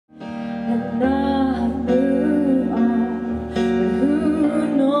and I move on. But who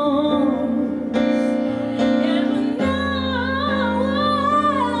knows? And who knows?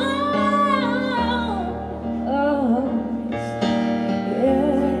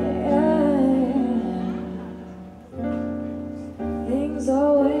 Yeah. Things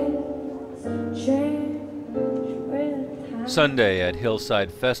always change with time. Sunday at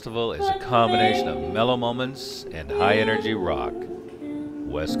Hillside Festival is a combination of mellow moments and high-energy rock.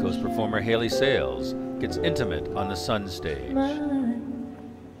 West Coast performer Haley Sales gets intimate on the Sun stage.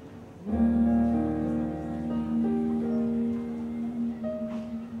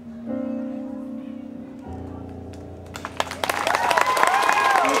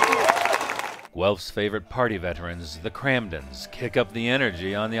 Guelph's favorite party veterans, the Cramdens, kick up the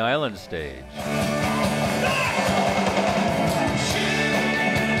energy on the island stage.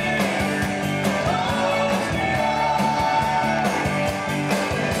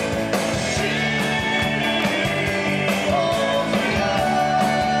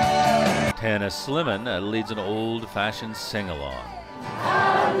 Tana Slimmin leads an old-fashioned sing-along.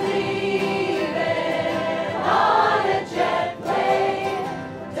 I'm leaving on a jet plane.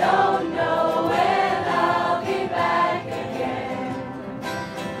 Don't know when I'll be back again.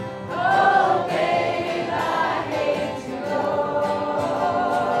 Oh, babe, I hate to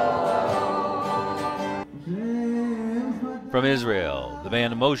go. From Israel, the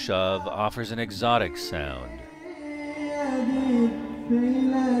band Moshav offers an exotic sound.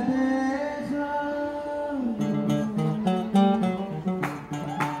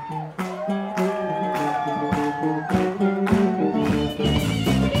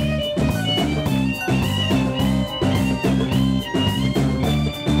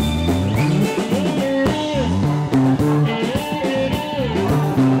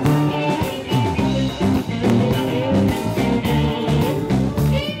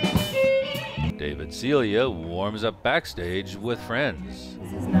 Celia warms up backstage with friends.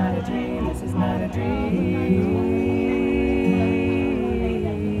 This is not a dream, this is not a dream.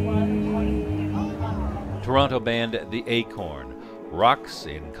 Toronto band The Acorn rocks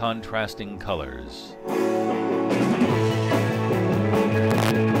in contrasting colors.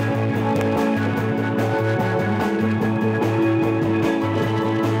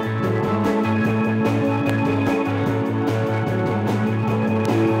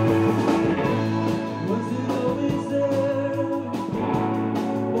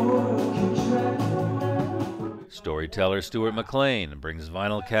 Storyteller Stuart McLean brings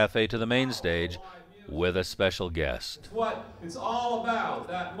Vinyl Cafe to the main stage with a special guest. It's what it's all about,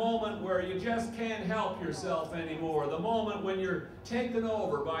 that moment where you just can't help yourself anymore, the moment when you're taken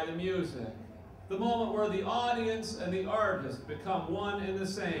over by the music, the moment where the audience and the artist become one and the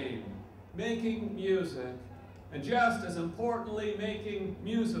same, making music, and just as importantly, making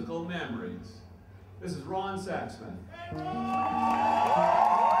musical memories. This is Ron Saxman.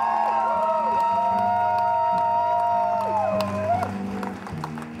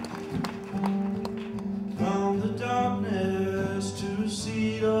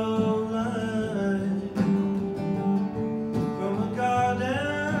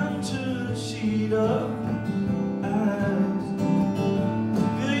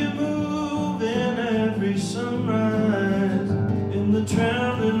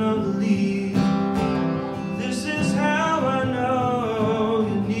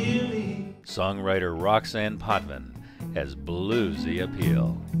 Songwriter Roxanne Potvin has bluesy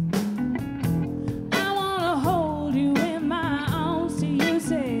appeal. I wanna hold you in my arms till you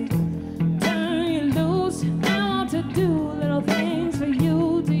say, turn you loose. I want to do little things for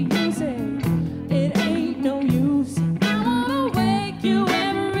you till you say, it ain't no use. I wanna wake you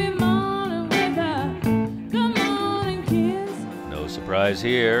every morning with a good morning kiss. No surprise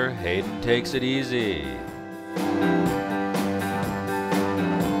here, Hayden takes it easy.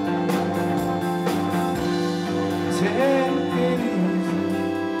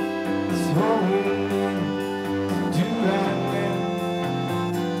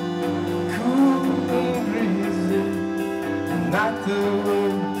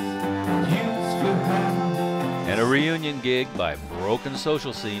 And a reunion gig by Broken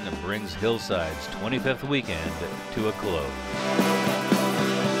Social Scene brings Hillside's 25th weekend to a close.